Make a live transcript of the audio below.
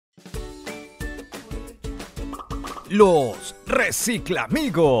los Recicla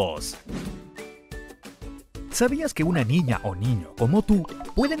Amigos. ¿Sabías que una niña o niño como tú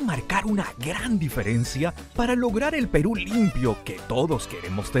pueden marcar una gran diferencia para lograr el Perú limpio que todos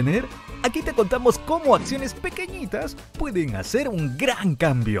queremos tener? Aquí te contamos cómo acciones pequeñitas pueden hacer un gran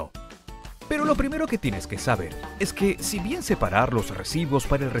cambio. Pero lo primero que tienes que saber es que si bien separar los residuos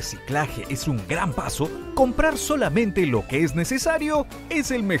para el reciclaje es un gran paso, comprar solamente lo que es necesario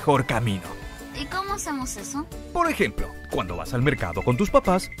es el mejor camino. ¿Y cómo hacemos eso? Por ejemplo, cuando vas al mercado con tus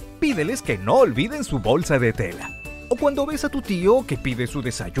papás, pídeles que no olviden su bolsa de tela. O cuando ves a tu tío que pide su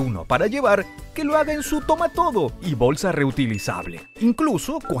desayuno para llevar, que lo haga en su toma todo y bolsa reutilizable.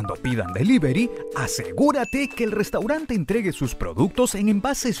 Incluso cuando pidan delivery, asegúrate que el restaurante entregue sus productos en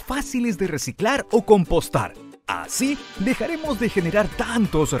envases fáciles de reciclar o compostar. Así dejaremos de generar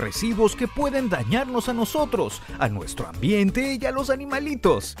tantos residuos que pueden dañarnos a nosotros, a nuestro ambiente y a los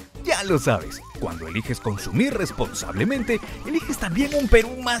animalitos. Ya lo sabes, cuando eliges consumir responsablemente, eliges también un Perú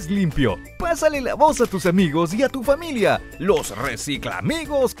más limpio. Pásale la voz a tus amigos y a tu familia. Los Recicla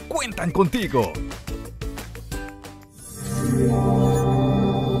Amigos cuentan contigo.